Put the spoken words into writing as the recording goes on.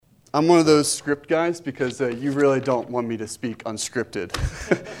I'm one of those script guys because you really don't want me to speak unscripted.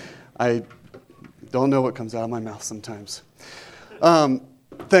 I don't know what comes out of my mouth sometimes.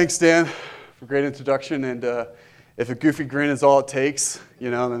 Thanks, Dan, for a great introduction. And if a goofy grin is all it takes,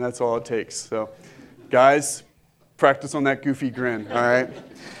 then that's all it takes. So, guys, practice on that goofy grin, all right?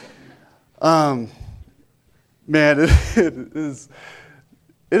 Man, it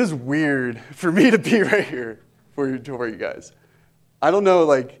is weird for me to be right here for you guys. I don't know,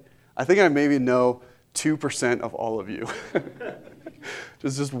 I think I maybe know 2% of all of you.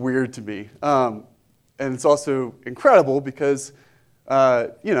 It's just weird to me. And it's also incredible because,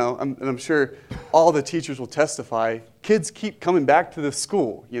 I'm sure all the teachers will testify, kids keep coming back to this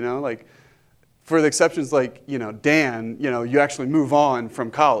school, for the exceptions like, Dan, you actually move on from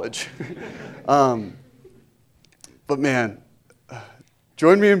college. But man,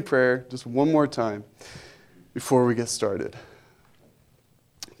 join me in prayer just one more time before we get started.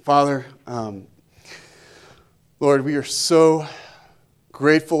 Father, Lord, we are so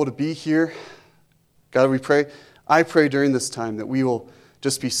grateful to be here. God, I pray during this time that we will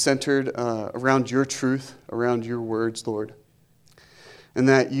just be centered around your truth, around your words, Lord, and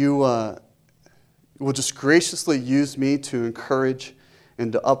that you will just graciously use me to encourage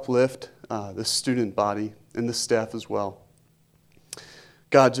and to uplift the student body and the staff as well.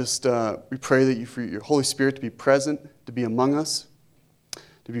 God, we pray that for your Holy Spirit to be present, to be among us,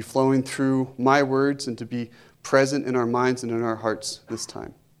 to be flowing through my words, and to be present in our minds and in our hearts this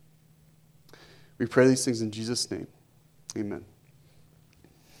time. We pray these things in Jesus' name. Amen.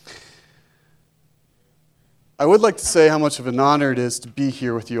 I would like to say how much of an honor it is to be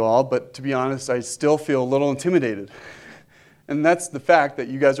here with you all, but to be honest, I still feel a little intimidated. And that's the fact that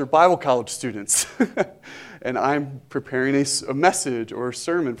you guys are Bible college students. And I'm preparing a message or a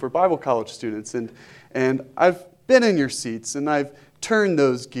sermon for Bible college students. And I've been in your seats, and I've turned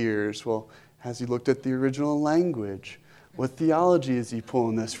those gears. Well, has he looked at the original language? What theology is he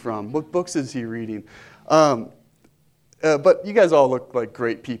pulling this from? What books is he reading? But you guys all look like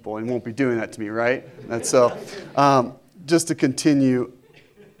great people and won't be doing that to me, right? And so just to continue,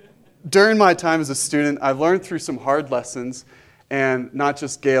 during my time as a student, I've learned through some hard lessons, and not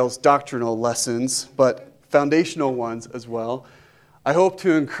just Gail's doctrinal lessons, but foundational ones as well. I hope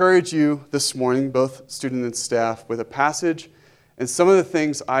to encourage you this morning, both student and staff, with a passage and some of the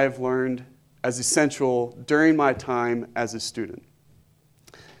things I've learned as essential during my time as a student.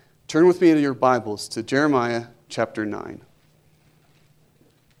 Turn with me into your Bibles to Jeremiah chapter 9.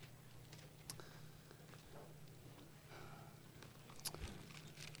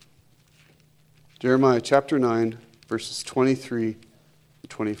 Jeremiah chapter 9, verses 23 to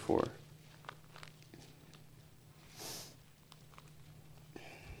 24.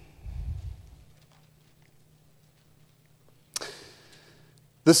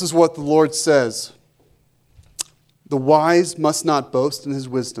 This is what the Lord says. The wise must not boast in his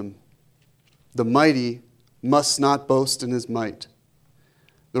wisdom. The mighty must not boast in his might.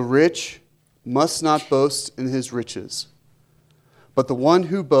 The rich must not boast in his riches. But the one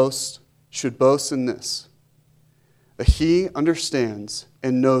who boasts should boast in this, that he understands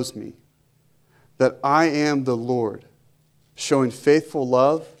and knows me, that I am the Lord, showing faithful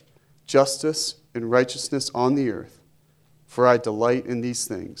love, justice, and righteousness on the earth. For I delight in these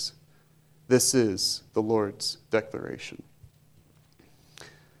things. This is the Lord's declaration.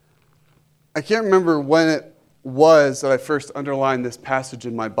 I can't remember when it was that I first underlined this passage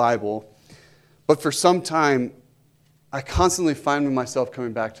in my Bible, but for some time, I constantly find myself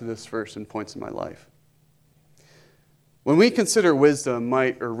coming back to this verse in points in my life. When we consider wisdom,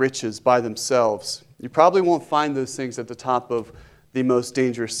 might, or riches by themselves, you probably won't find those things at the top of the most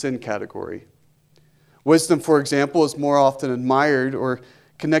dangerous sin category. Wisdom, for example, is more often admired or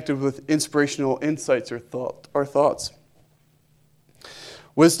connected with inspirational insights or thoughts.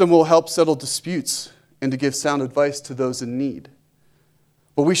 Wisdom will help settle disputes and to give sound advice to those in need.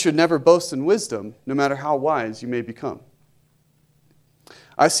 But we should never boast in wisdom, no matter how wise you may become.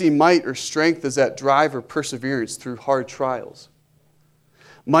 I see might or strength as that drive or perseverance through hard trials.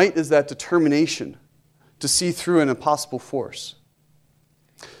 Might is that determination to see through an impossible force.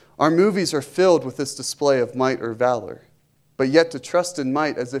 Our movies are filled with this display of might or valor, but yet to trust in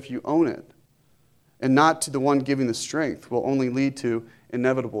might as if you own it and not to the one giving the strength will only lead to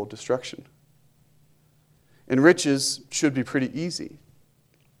inevitable destruction. And riches should be pretty easy.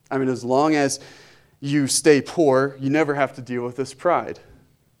 I mean, as long as you stay poor, you never have to deal with this pride.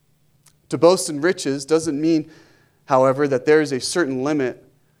 To boast in riches doesn't mean, however, that there is a certain limit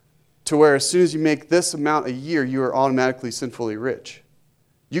to where as soon as you make this amount a year, you are automatically sinfully rich.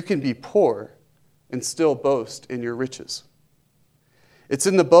 You can be poor and still boast in your riches. It's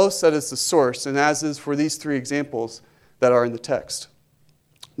in the boast that is the source, and as is for these three examples that are in the text.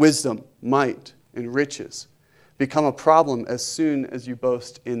 Wisdom, might, and riches become a problem as soon as you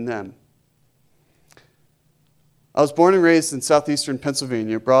boast in them. I was born and raised in southeastern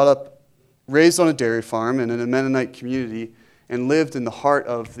Pennsylvania, raised on a dairy farm and in a Mennonite community, and lived in the heart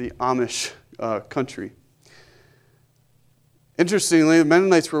of the Amish country. Interestingly, the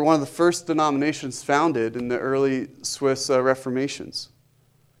Mennonites were one of the first denominations founded in the early Swiss Reformations.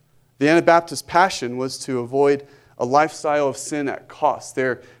 The Anabaptist passion was to avoid a lifestyle of sin at cost.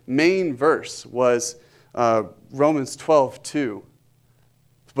 Their main verse was Romans 12:2,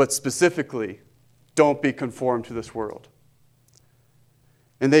 but specifically, don't be conformed to this world.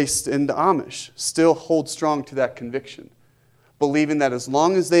 And the Amish still hold strong to that conviction, believing that as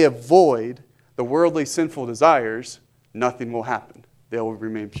long as they avoid the worldly sinful desires, nothing will happen. They will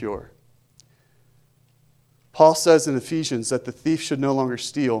remain pure. Paul says in Ephesians that the thief should no longer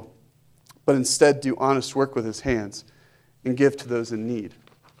steal, but instead do honest work with his hands and give to those in need.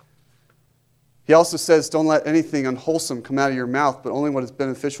 He also says, don't let anything unwholesome come out of your mouth, but only what is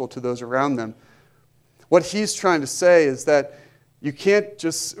beneficial to those around them. What he's trying to say is that you can't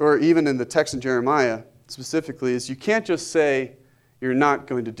just, or even in the text in Jeremiah specifically, is you can't just say you're not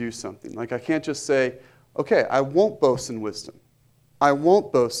going to do something. Like I can't just say, okay, I won't boast in wisdom. I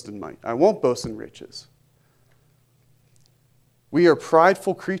won't boast in might. I won't boast in riches. We are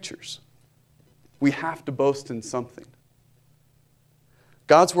prideful creatures. We have to boast in something.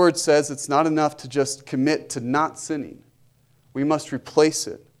 God's word says it's not enough to just commit to not sinning. We must replace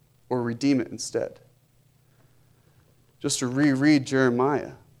it or redeem it instead. Just to reread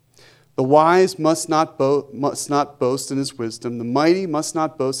Jeremiah. The wise must not boast in his wisdom. The mighty must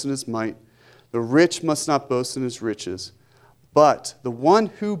not boast in his might. The rich must not boast in his riches. But the one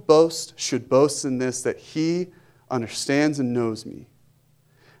who boasts should boast in this, that he understands and knows me,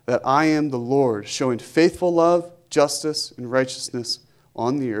 that I am the Lord, showing faithful love, justice, and righteousness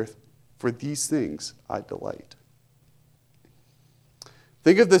on the earth. For these things I delight.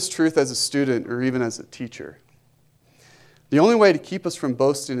 Think of this truth as a student or even as a teacher. The only way to keep us from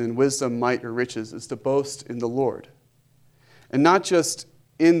boasting in wisdom, might, or riches is to boast in the Lord. And not just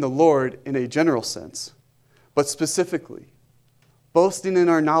in the Lord in a general sense, but specifically, boasting in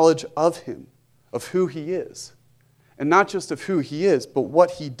our knowledge of him, of who he is. And not just of who he is, but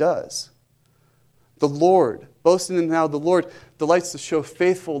what he does. The Lord, boasting in how the Lord delights to show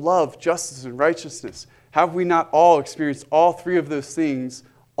faithful love, justice, and righteousness. Have we not all experienced all three of those things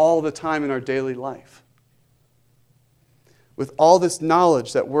all the time in our daily life? With all this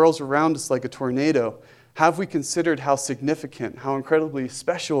knowledge that whirls around us like a tornado, have we considered how significant, how incredibly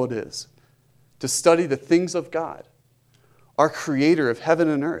special it is to study the things of God, our Creator of heaven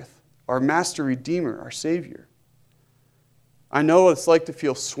and earth, our Master Redeemer, our Savior? I know what it's like to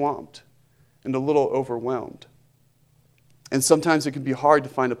feel swamped and a little overwhelmed. And sometimes it can be hard to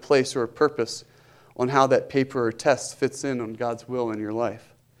find a place or a purpose on how that paper or test fits in on God's will in your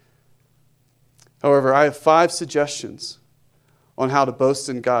life. However, I have 5 suggestions on how to boast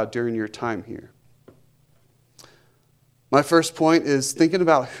in God during your time here. My first point is thinking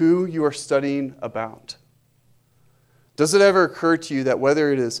about who you are studying about. Does it ever occur to you that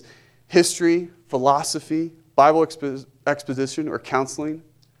whether it is history, philosophy, Bible exposition, or counseling,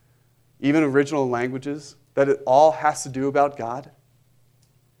 even original languages, that it all has to do about God?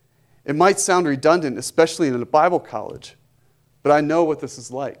 It might sound redundant, especially in a Bible college, but I know what this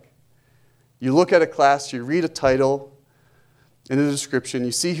is like. You look at a class, you read a title and a description,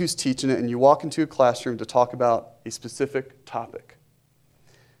 you see who's teaching it, and you walk into a classroom to talk about a specific topic.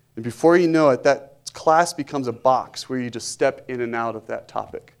 And before you know it, that class becomes a box where you just step in and out of that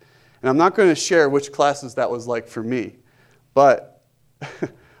topic. And I'm not going to share which classes that was like for me, but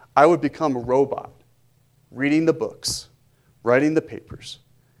I would become a robot, reading the books, writing the papers,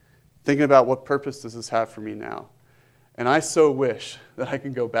 thinking about what purpose does this have for me now. And I so wish that I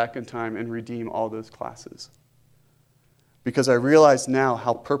could go back in time and redeem all those classes, because I realize now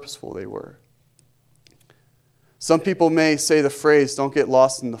how purposeful they were. Some people may say the phrase, don't get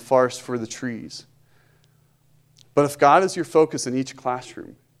lost in the forest for the trees. But if God is your focus in each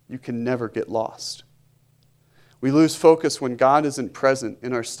classroom, you can never get lost. We lose focus when God isn't present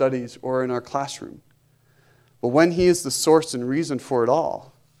in our studies or in our classroom. But when he is the source and reason for it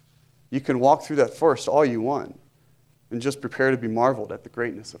all, you can walk through that forest all you want and just prepare to be marveled at the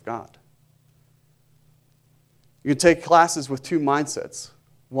greatness of God. You can take classes with 2 mindsets.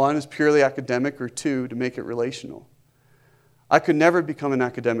 One is purely academic, or 2 to make it relational. I could never become an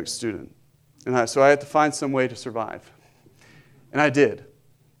academic student, so I had to find some way to survive. And I did,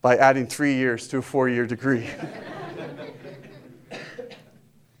 by adding 3 years to a 4-year degree.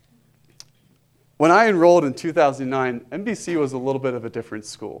 When I enrolled in 2009, NBC was a little bit of a different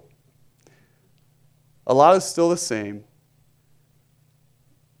school. A lot is still the same,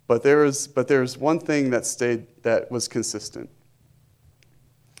 but there was one thing that was consistent,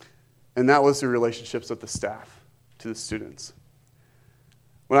 and that was the relationships of the staff to the students.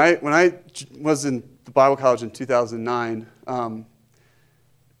 When I was in the Bible college in 2009,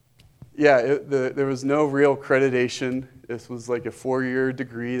 there was no real accreditation. This was like a 4-year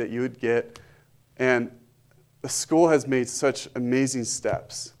degree that you would get. And the school has made such amazing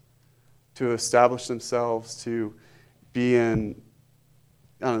steps to establish themselves, to be in,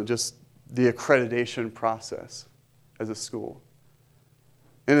 just the accreditation process as a school.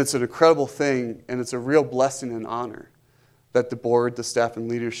 And it's an incredible thing, and it's a real blessing and honor that the board, the staff, and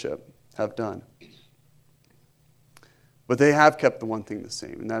leadership have done. But they have kept the one thing the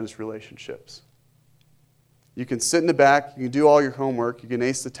same, and that is relationships. You can sit in the back, you can do all your homework, you can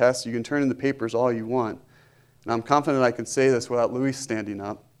ace the test, you can turn in the papers all you want. And I'm confident I can say this without Louis standing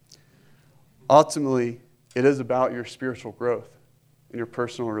up. Ultimately, it is about your spiritual growth and your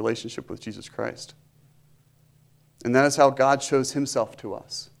personal relationship with Jesus Christ. And that is how God shows himself to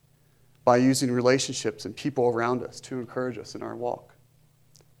us, by using relationships and people around us to encourage us in our walk.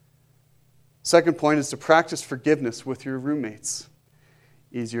 Second point is to practice forgiveness with your roommates.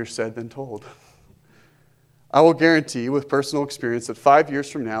 Easier said than told. I will guarantee with personal experience that 5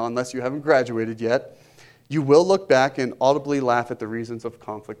 years from now, unless you haven't graduated yet, you will look back and audibly laugh at the reasons of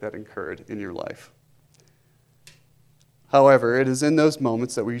conflict that occurred in your life. However, it is in those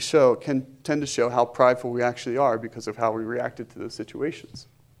moments that we can tend to show how prideful we actually are because of how we reacted to those situations.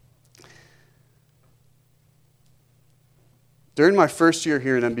 During my first year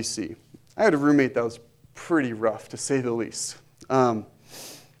here at NBC, I had a roommate that was pretty rough, to say the least.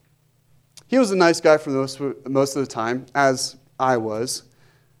 He was a nice guy for most of the time, as I was,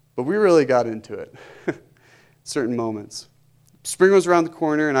 but we really got into it certain moments. Spring was around the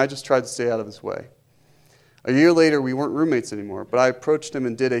corner, and I just tried to stay out of his way. A year later, we weren't roommates anymore, but I approached him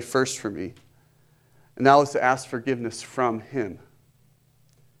and did a first for me, and that was to ask forgiveness from him.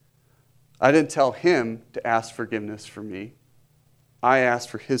 I didn't tell him to ask forgiveness for me. I asked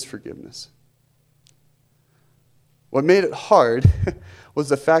for his forgiveness. What made it hard was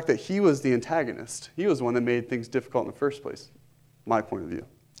the fact that he was the antagonist. He was the one that made things difficult in the first place, my point of view.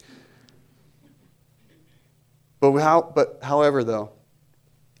 However, though,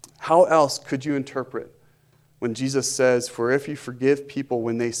 how else could you interpret when Jesus says, "For if you forgive people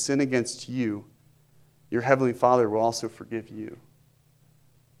when they sin against you, your heavenly Father will also forgive you"?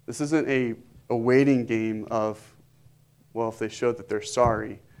 This isn't a waiting game of, well, if they show that they're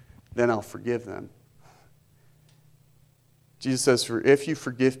sorry, then I'll forgive them. Jesus says, "For if you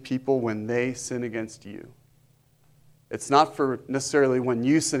forgive people when they sin against you." It's not for necessarily when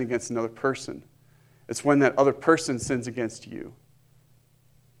you sin against another person. It's when that other person sins against you.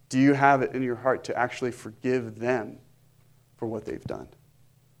 Do you have it in your heart to actually forgive them for what they've done?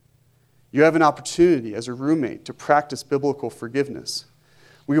 You have an opportunity as a roommate to practice biblical forgiveness.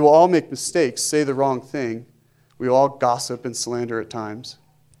 We will all make mistakes, say the wrong thing. We all gossip and slander at times.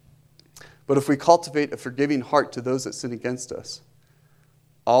 But if we cultivate a forgiving heart to those that sin against us,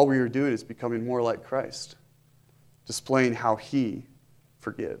 all we are doing is becoming more like Christ, displaying how he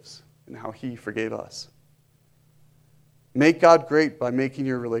forgives and how he forgave us. Make God great by making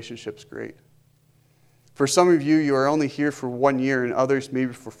your relationships great. For some of you, you are only here for 1 year, and others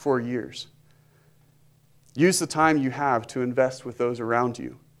maybe for 4 years. Use the time you have to invest with those around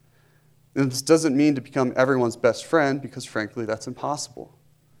you. And this doesn't mean to become everyone's best friend, because frankly, that's impossible.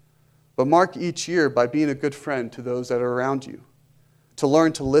 But mark each year by being a good friend to those that are around you, to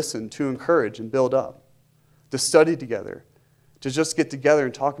learn to listen, to encourage and build up, to study together, to just get together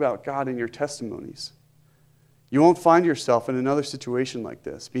and talk about God in your testimonies. You won't find yourself in another situation like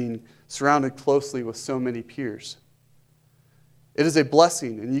this, being surrounded closely with so many peers. It is a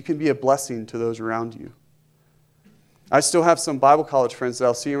blessing, and you can be a blessing to those around you. I still have some Bible college friends that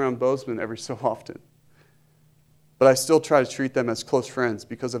I'll see around Bozeman every so often. But I still try to treat them as close friends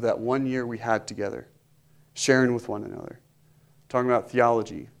because of that 1 year we had together, sharing with one another, talking about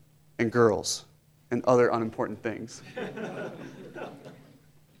theology and girls and other unimportant things.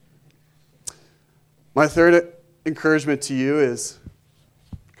 My third encouragement to you is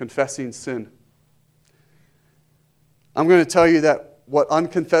confessing sin. I'm going to tell you that what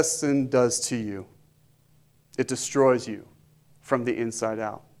unconfessed sin does to you, it destroys you from the inside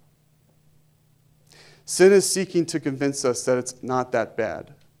out. Sin is seeking to convince us that it's not that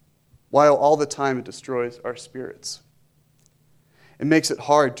bad, while all the time it destroys our spirits. It makes it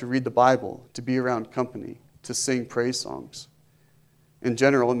hard to read the Bible, to be around company, to sing praise songs. in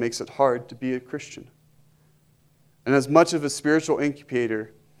general, it makes it hard to be a Christian. And as much of a spiritual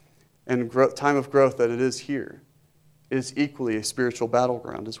incubator and time of growth that it is here, it is equally a spiritual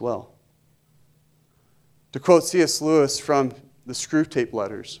battleground as well. To quote C.S. Lewis from the Screwtape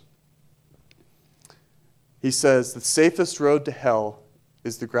Letters, he says, "The safest road to hell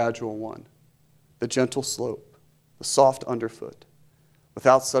is the gradual one, the gentle slope, the soft underfoot,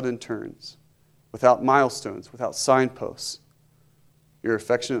 without sudden turns, without milestones, without signposts. Your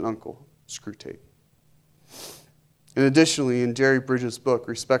affectionate uncle, Screwtape." And additionally, in Jerry Bridges' book,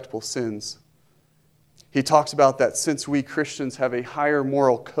 Respectable Sins, he talks about that since we Christians have a higher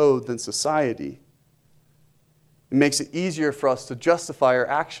moral code than society, it makes it easier for us to justify our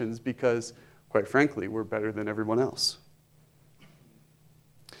actions because, quite frankly, we're better than everyone else.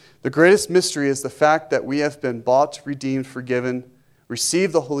 The greatest mystery is the fact that we have been bought, redeemed, forgiven,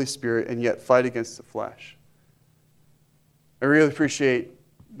 receive the Holy Spirit, and yet fight against the flesh. I really appreciate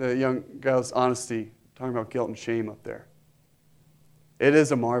the young gal's honesty talking about guilt and shame up there. It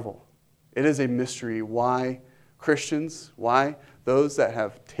is a marvel. It is a mystery why Christians, why those that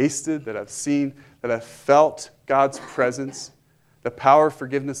have tasted, that have seen, that have felt God's presence, the power of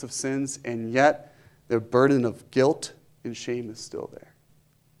forgiveness of sins, and yet the burden of guilt and shame is still there.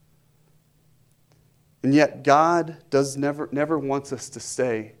 And yet God never wants us to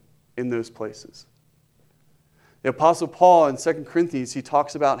stay in those places. The Apostle Paul in 2 Corinthians, he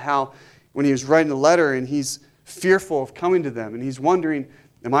talks about how when he was writing a letter and he's fearful of coming to them and he's wondering,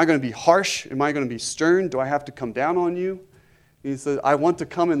 am I going to be harsh? Am I going to be stern? Do I have to come down on you? And he says, I want to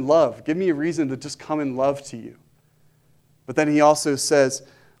come in love. Give me a reason to just come in love to you. But then he also says,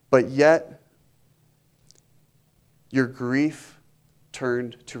 but yet your grief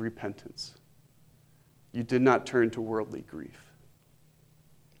turned to repentance. You did not turn to worldly grief.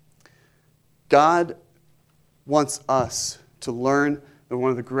 God wants us to learn that one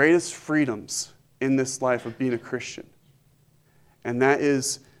of the greatest freedoms in this life of being a Christian, and that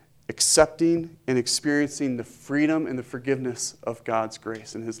is accepting and experiencing the freedom and the forgiveness of God's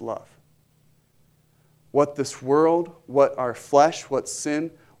grace and His love. What this world, what our flesh, what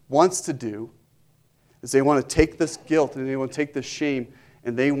sin wants to do is they want to take this guilt and they want to take this shame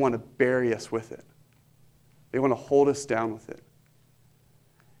and they want to bury us with it. They want to hold us down with it.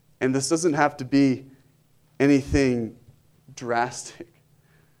 And this doesn't have to be anything drastic.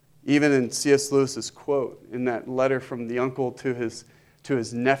 Even in C.S. Lewis's quote, in that letter from the uncle to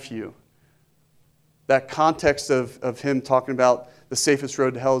his nephew, that context of him talking about the safest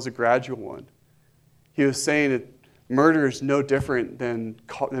road to hell is a gradual one. He was saying that murder is no different than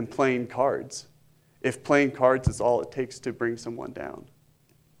playing cards, if playing cards is all it takes to bring someone down.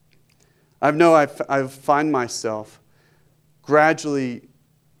 I find myself gradually,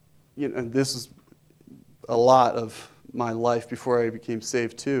 this is a lot of my life before I became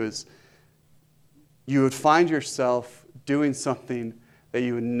saved too, is you would find yourself doing something that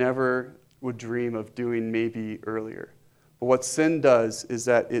you would dream of doing maybe earlier. But what sin does is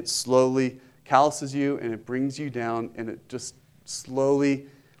that it slowly calluses you and it brings you down and it just slowly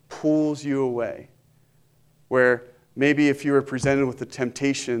pulls you away. Where maybe if you were presented with the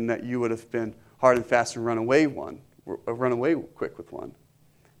temptation that you would have been hard and fast and run away quick with one,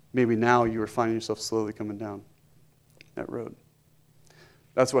 maybe now you are finding yourself slowly coming down that road.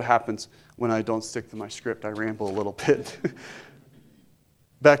 That's what happens when I don't stick to my script. I ramble a little bit.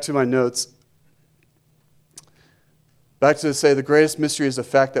 Back to my notes. Back to say the greatest mystery is the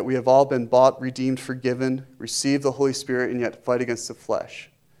fact that we have all been bought, redeemed, forgiven, received the Holy Spirit, and yet fight against the flesh.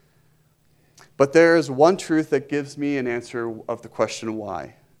 But there is one truth that gives me an answer of the question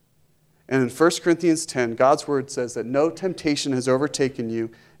why. And in 1 Corinthians 10, God's word says that no temptation has overtaken you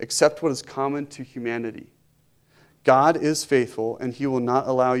except what is common to humanity. God is faithful, and He will not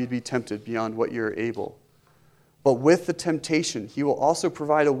allow you to be tempted beyond what you are able. But with the temptation, He will also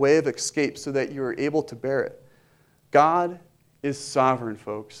provide a way of escape so that you are able to bear it. God is sovereign,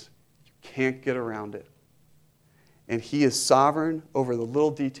 folks. You can't get around it. And He is sovereign over the little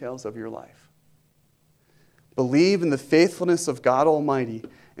details of your life. Believe in the faithfulness of God Almighty,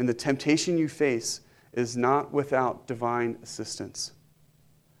 and the temptation you face is not without divine assistance.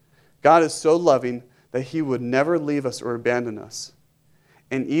 God is so loving that He would never leave us or abandon us,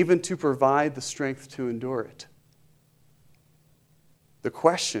 and even to provide the strength to endure it. The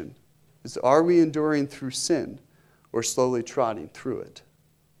question is, are we enduring through sin or slowly trotting through it?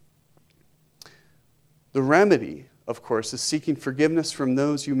 The remedy, of course, is seeking forgiveness from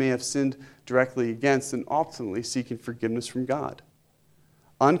those you may have sinned directly against and ultimately seeking forgiveness from God.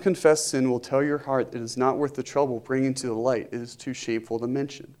 Unconfessed sin will tell your heart it is not worth the trouble bringing to the light. It is too shameful to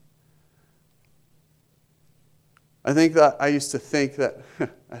mention. I think I used to think,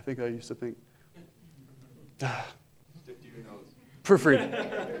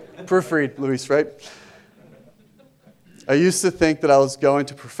 proofread, Luis, right? I used to think that I was going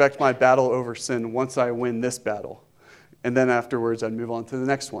to perfect my battle over sin once I win this battle, and then afterwards I'd move on to the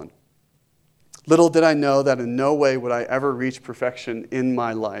next one. Little did I know that in no way would I ever reach perfection in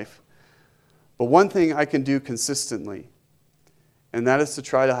my life. But one thing I can do consistently, and that is to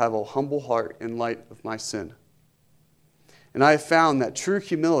try to have a humble heart in light of my sin. And I have found that true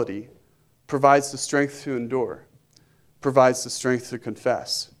humility provides the strength to endure, provides the strength to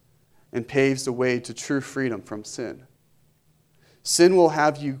confess, and paves the way to true freedom from sin. Sin will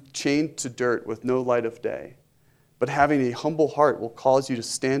have you chained to dirt with no light of day, but having a humble heart will cause you to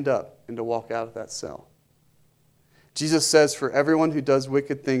stand up and to walk out of that cell. Jesus says, "For everyone who does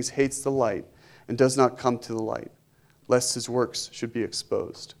wicked things hates the light and does not come to the light, lest his works should be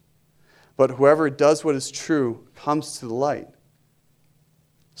exposed. But whoever does what is true comes to the light,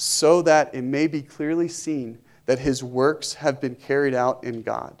 so that it may be clearly seen that his works have been carried out in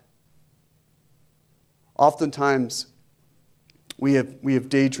God." Oftentimes, we have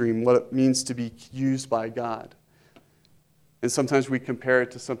daydreamed what it means to be used by God. And sometimes we compare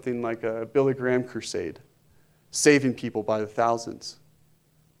it to something like a Billy Graham crusade, saving people by the thousands.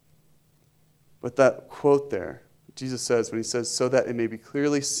 But that quote there, Jesus says, when he says, "so that it may be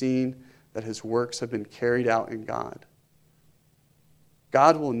clearly seen that his works have been carried out in God."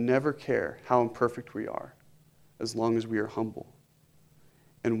 God will never care how imperfect we are as long as we are humble.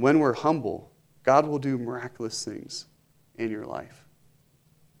 And when we're humble, God will do miraculous things in your life.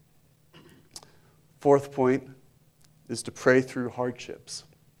 Fourth point is to pray through hardships.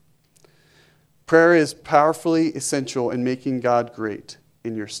 Prayer is powerfully essential in making God great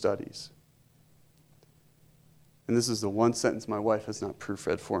in your studies. And this is the one sentence my wife has not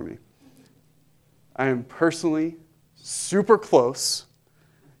proofread for me. I am personally super close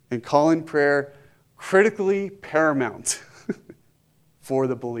in calling prayer critically paramount for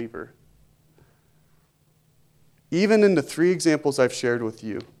the believer. Even in the 3 examples I've shared with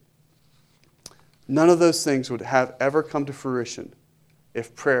you, none of those things would have ever come to fruition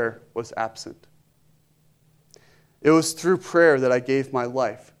if prayer was absent. It was through prayer that I gave my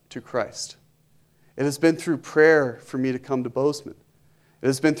life to Christ. It has been through prayer for me to come to Bozeman. It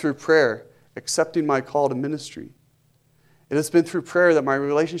has been through prayer accepting my call to ministry. It has been through prayer that my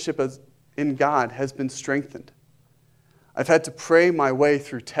relationship in God has been strengthened. I've had to pray my way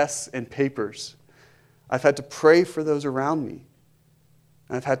through tests and papers. I've had to pray for those around me.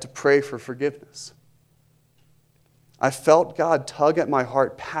 And I've had to pray for forgiveness. I've felt God tug at my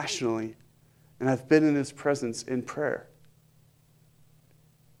heart passionately, and I've been in his presence in prayer.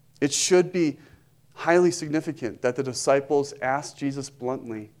 It should be highly significant that the disciples asked Jesus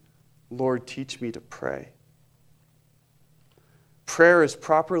bluntly, "Lord, teach me to pray." Prayer is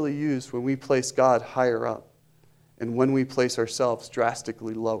properly used when we place God higher up and when we place ourselves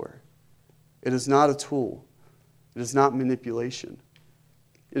drastically lower. It is not a tool. It is not manipulation.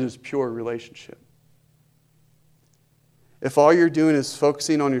 It is pure relationship. If all you're doing is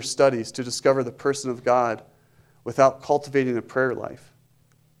focusing on your studies to discover the person of God without cultivating a prayer life,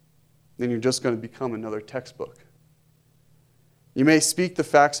 then you're just going to become another textbook. You may speak the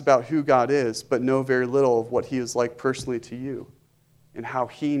facts about who God is, but know very little of what he is like personally to you and how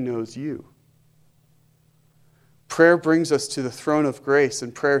he knows you. Prayer brings us to the throne of grace,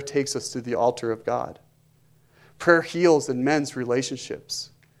 and prayer takes us to the altar of God. Prayer heals and mends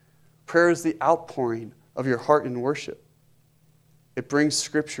relationships. Prayer is the outpouring of your heart in worship. It brings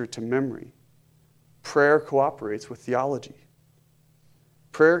Scripture to memory. Prayer cooperates with theology.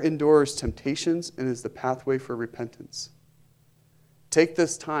 Prayer endures temptations and is the pathway for repentance. Take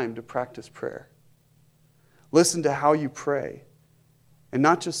this time to practice prayer. Listen to how you pray, and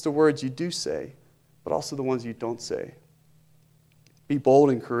not just the words you do say, but also the ones you don't say. Be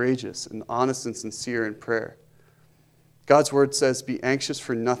bold and courageous and honest and sincere in prayer. God's word says, "Be anxious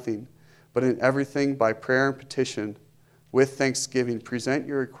for nothing, but in everything by prayer and petition, with thanksgiving, present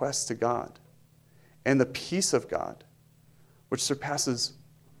your requests to God. And the peace of God, which surpasses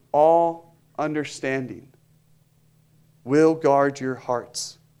all understanding, will guard your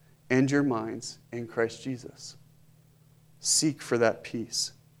hearts and your minds in Christ Jesus." Seek for that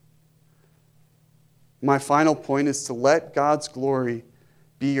peace. My final point is to let God's glory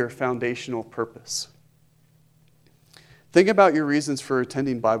be your foundational purpose. Think about your reasons for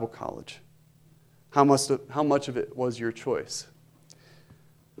attending Bible college. How much of it was your choice?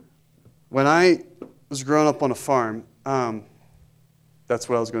 When I was growing up on a farm, that's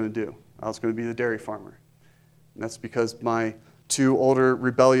what I was going to do. I was going to be the dairy farmer. And that's because my two older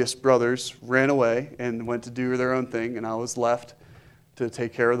rebellious brothers ran away and went to do their own thing, and I was left to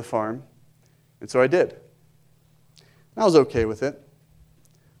take care of the farm. And so I did. I was okay with it,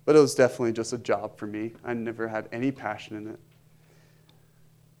 but it was definitely just a job for me. I never had any passion in it,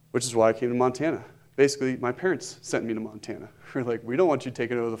 which is why I came to Montana. Basically, my parents sent me to Montana. We're like, we don't want you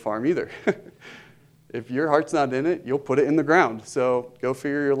taking over the farm either. If your heart's not in it, you'll put it in the ground. So go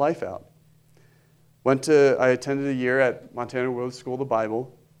figure your life out. I attended a year at Montana World School of the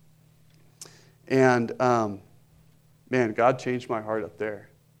Bible. And man, God changed my heart up there.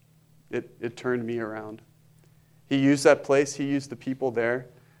 It turned me around. He used that place, he used the people there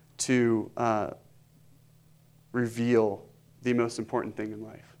to reveal the most important thing in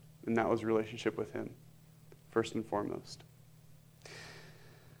life. And that was relationship with him, first and foremost.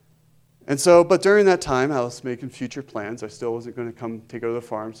 And so, but during that time, I was making future plans. I still wasn't going to come take over the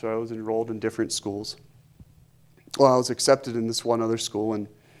farm, so I was enrolled in different schools. Well, I was accepted in this one other school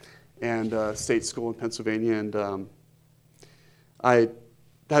and state school in Pennsylvania, and I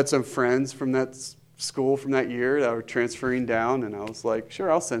had some friends from that school from that year that were transferring down, and I was like,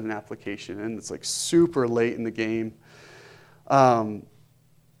 sure, I'll send an application in. It's like super late in the game. But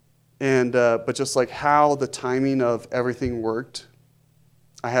just like how the timing of everything worked,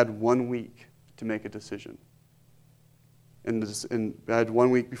 I had 1 week to make a decision. And I had 1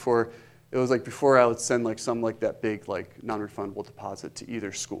 week before, it was like before I would send like some like that big like non-refundable deposit to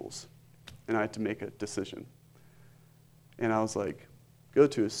either schools. And I had to make a decision. And I was like, go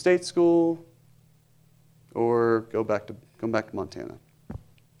to a state school or come back to Montana.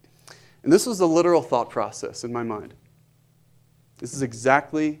 And this was the literal thought process in my mind. This is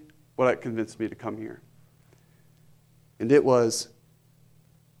exactly what convinced me to come here. And it was,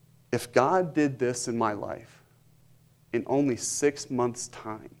 if God did this in my life in only 6 months'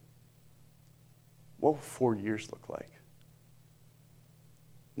 time, what will 4 years look like?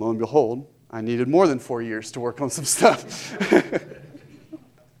 Lo and behold, I needed more than 4 years to work on some stuff.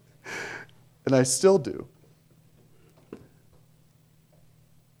 And I still do.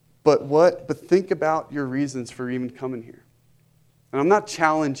 But think about your reasons for even coming here. And I'm not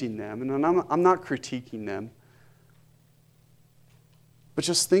challenging them, and I'm not critiquing them. But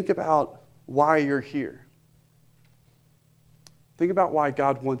just think about why you're here. Think about why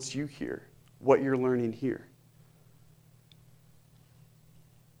God wants you here, what you're learning here.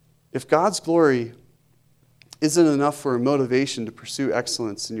 If God's glory isn't enough for a motivation to pursue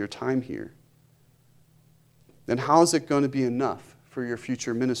excellence in your time here, then how is it going to be enough for your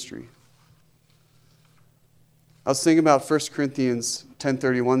future ministry? I was thinking about 1 Corinthians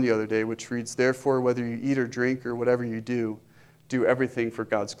 10:31 the other day, which reads, "Therefore, whether you eat or drink or whatever you do everything for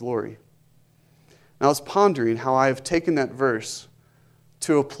God's glory." And I was pondering how I have taken that verse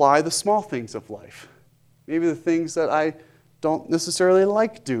to apply the small things of life. Maybe the things that I don't necessarily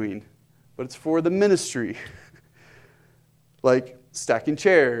like doing, but it's for the ministry. Like stacking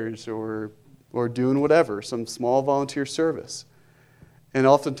chairs or doing whatever, some small volunteer service. And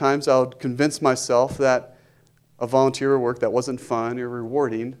oftentimes I would convince myself that a volunteer work that wasn't fun or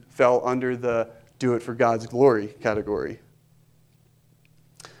rewarding fell under the do it for God's glory category.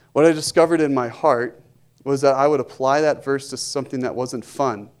 What I discovered in my heart was that I would apply that verse to something that wasn't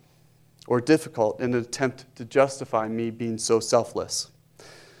fun or difficult in an attempt to justify me being so selfless.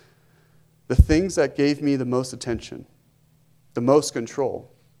 The things that gave me the most attention, the most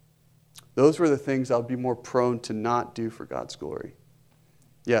control, those were the things I would be more prone to not do for God's glory.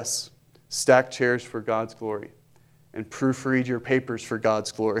 Yes, stack chairs for God's glory and proofread your papers for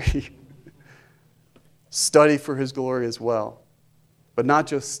God's glory. Study for His glory as well. But not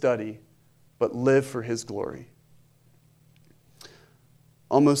just study, but live for His glory.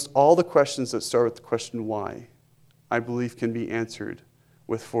 Almost all the questions that start with the question why, I believe can be answered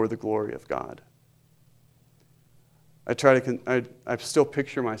with for the glory of God. I still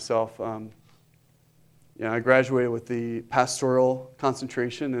picture myself, I graduated with the pastoral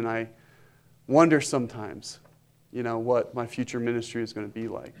concentration, and I wonder sometimes, what my future ministry is going to be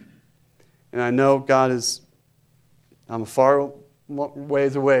like. And I know I'm a far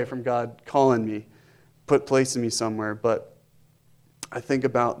ways away from God calling me, placing me somewhere, but I think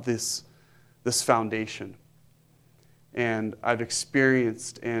about this foundation, and I've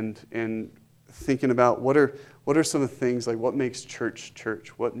experienced and thinking about what are some of the things, like what makes church,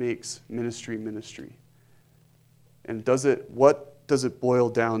 what makes ministry, and what does it boil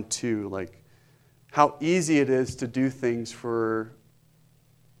down to, like how easy it is to do things for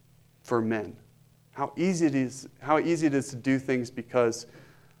men. How easy it is to do things because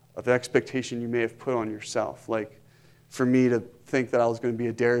of the expectation you may have put on yourself. Like for me to think that I was going to be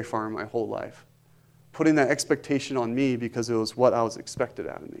a dairy farmer my whole life, putting that expectation on me because it was what I was expected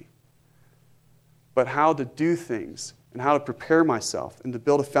out of me. But how to do things and how to prepare myself and to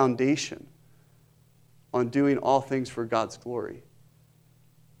build a foundation on doing all things for God's glory.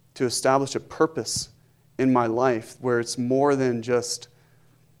 To establish a purpose in my life where it's more than just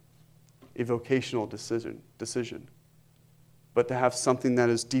a vocational decision, but to have something that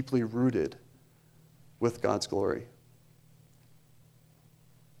is deeply rooted with God's glory.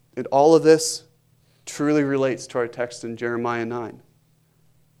 And all of this truly relates to our text in Jeremiah 9.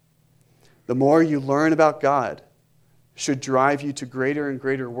 The more you learn about God should drive you to greater and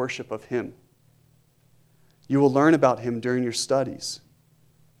greater worship of Him. You will learn about Him during your studies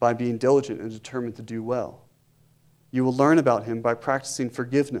by being diligent and determined to do well. You will learn about Him by practicing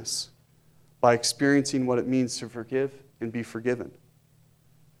forgiveness, by experiencing what it means to forgive and be forgiven.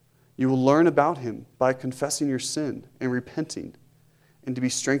 You will learn about Him by confessing your sin and repenting and to be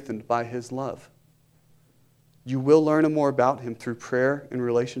strengthened by His love. You will learn more about Him through prayer and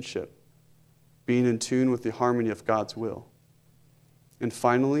relationship, being in tune with the harmony of God's will. And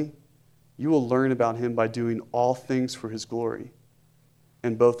finally, you will learn about Him by doing all things for His glory,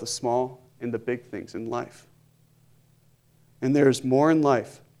 in both the small and the big things in life. And there is more in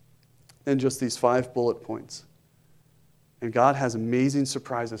life than just these 5 bullet points. And God has amazing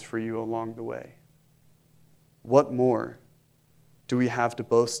surprises for you along the way. What more do we have to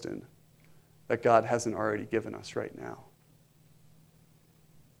boast in that God hasn't already given us right now?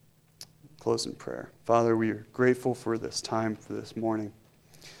 Close in prayer. Father, we are grateful for this time, for this morning.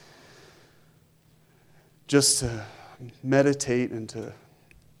 Just to meditate and to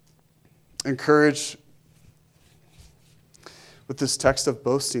encourage with this text of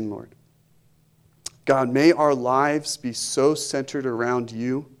boasting, Lord. God, may our lives be so centered around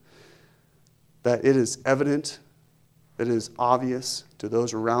you that it is evident, that it is obvious to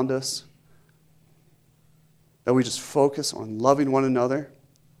those around us, that we just focus on loving one another.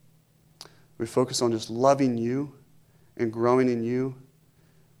 We focus on just loving you and growing in you,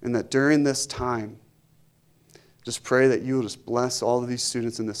 and that during this time, just pray that you will just bless all of these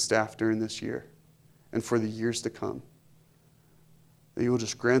students and the staff during this year and for the years to come. That you will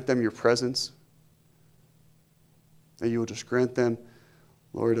just grant them your presence. That you will just grant them,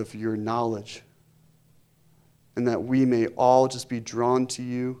 Lord, of your knowledge. And that we may all just be drawn to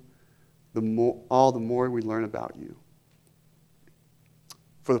you the more we learn about you.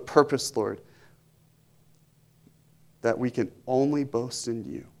 For the purpose, Lord, that we can only boast in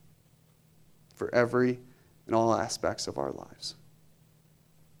you for every and all aspects of our lives.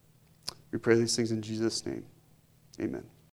 We pray these things in Jesus' name. Amen.